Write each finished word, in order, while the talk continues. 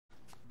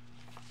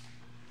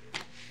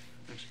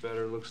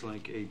better. Looks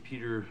like a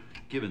Peter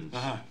Gibbons.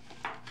 Uh-huh.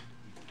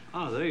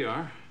 Oh, there you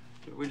are.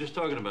 We were just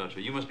talking about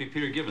you. You must be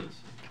Peter Gibbons.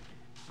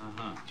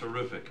 Uh-huh.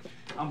 Terrific.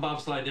 I'm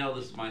Bob Slidell.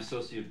 This is my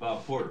associate,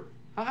 Bob Porter.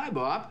 Oh, hi,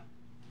 Bob.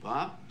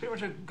 Bob? Peter, why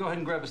don't you go ahead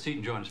and grab a seat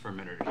and join us for a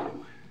minute or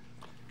two.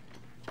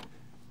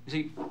 You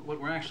see, what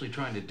we're actually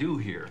trying to do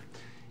here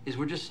is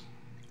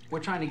we're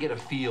trying to get a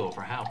feel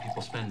for how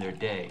people spend their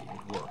day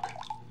at work.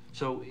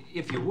 So,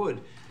 if you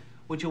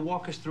would you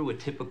walk us through a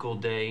typical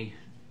day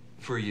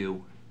for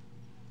you?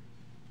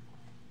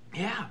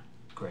 Yeah.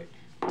 Great.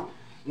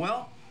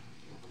 Well,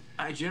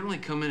 I generally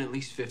come in at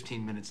least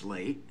 15 minutes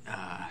late.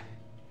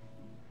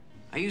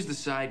 I use the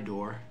side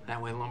door. That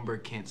way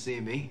Lumberg can't see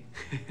me.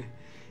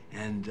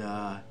 And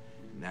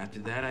after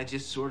that, I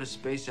just sort of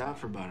space out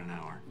for about an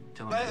hour.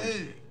 Till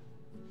I'm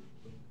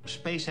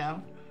Space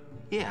out?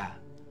 Yeah,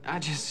 I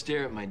just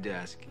stare at my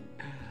desk.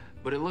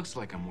 But it looks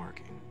like I'm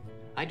working.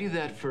 I do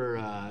that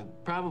for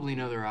probably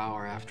another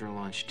hour after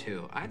lunch,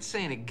 too. I'd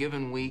say in a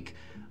given week,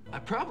 I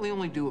probably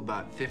only do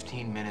about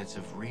 15 minutes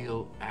of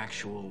real,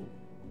 actual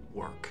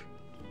work.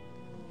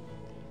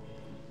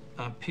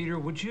 Peter,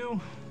 would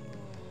you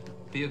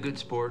be a good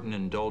sport and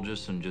indulge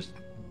us and just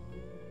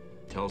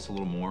tell us a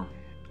little more?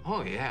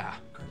 Oh, yeah.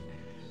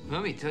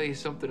 Let me tell you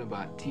something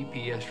about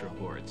TPS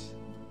reports.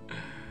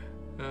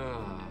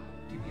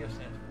 TPS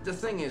stands for? The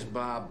thing is,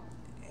 Bob,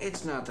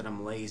 it's not that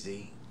I'm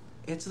lazy.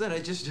 It's that I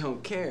just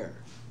don't care.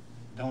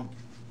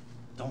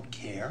 Don't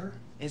care?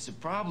 It's a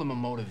problem of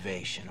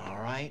motivation,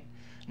 all right?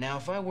 Now,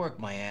 if I work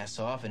my ass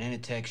off and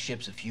Initech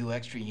ships a few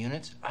extra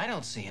units, I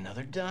don't see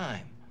another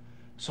dime.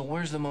 So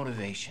where's the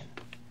motivation?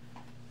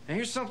 And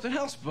here's something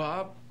else,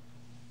 Bob.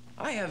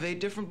 I have 8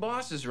 different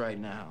bosses right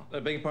now. I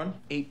beg your pardon?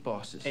 8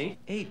 bosses. 8?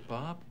 8,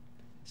 Bob.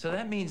 So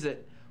that means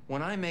that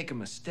when I make a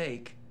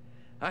mistake,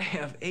 I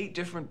have 8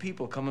 different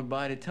people coming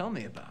by to tell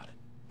me about it.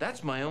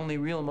 That's my only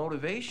real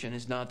motivation,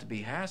 is not to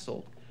be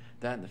hassled.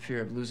 That and the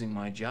fear of losing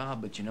my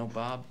job. But you know,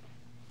 Bob,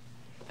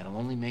 that'll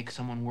only make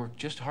someone work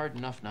just hard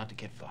enough not to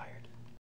get fired.